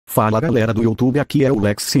Fala galera do YouTube, aqui é o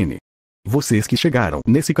Lexcine. Vocês que chegaram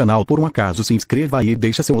nesse canal por um acaso, se inscreva aí e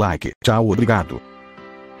deixa seu like. Tchau, obrigado.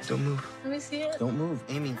 Don't move. Let me see it. Don't move,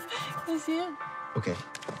 Amy. Let me see it. Okay.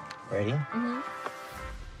 Ready? Mm-hmm.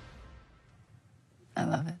 I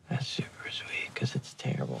love it. That's super sweet, because it's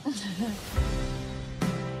terrible. Oh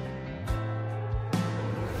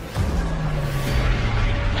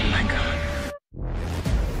my God.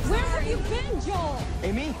 Where have you been, Joel?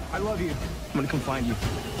 Amy, I love you. I'm gonna come find you.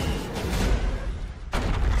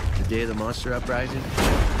 The day of the monster uprising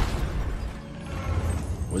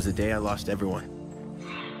was the day I lost everyone.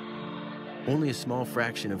 Only a small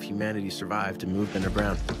fraction of humanity survived and moved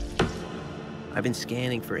underground. I've been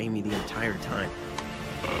scanning for Amy the entire time.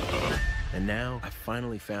 And now I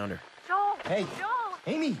finally found her. Joel. Hey. Joel.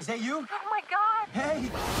 Amy, is that you? Oh my God. Hey.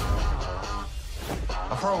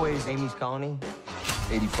 How far away is Amy's colony?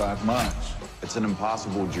 85 miles. It's an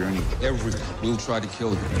impossible journey. Everyone will try to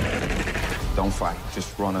kill you. Don't fight,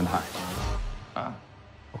 just run and hide.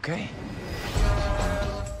 Okay.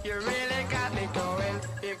 You really got me going.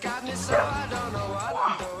 You got me so I don't know what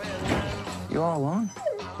I'm doing. You all alone?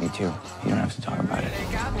 Me too. You don't have to talk about it.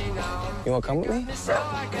 You wanna come with me? So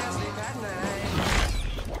I can't sleep at night.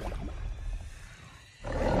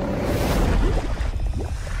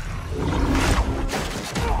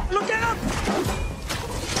 Look out!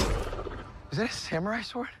 Is that a samurai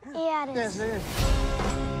sword? Yeah, it is. Yes, it is.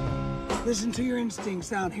 Listen to your instincts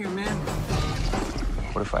down here, man.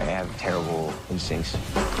 What if I have terrible instincts?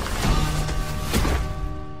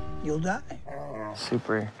 You'll die.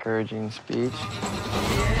 Super encouraging speech.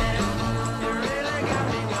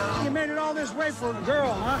 You made it all this way for a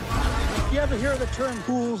girl, huh? You ever hear the term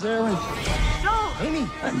fool's errand? Joel. Amy,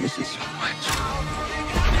 I miss you so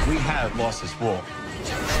much. We have lost this war.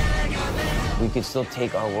 We could still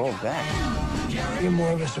take our world back. You're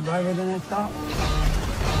more of a survivor than I thought.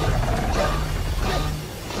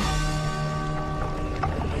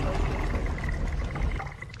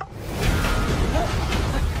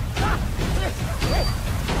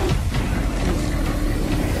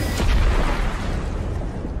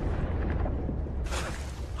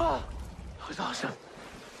 Oh, that was awesome.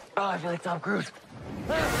 Oh, I feel like Tom Cruise.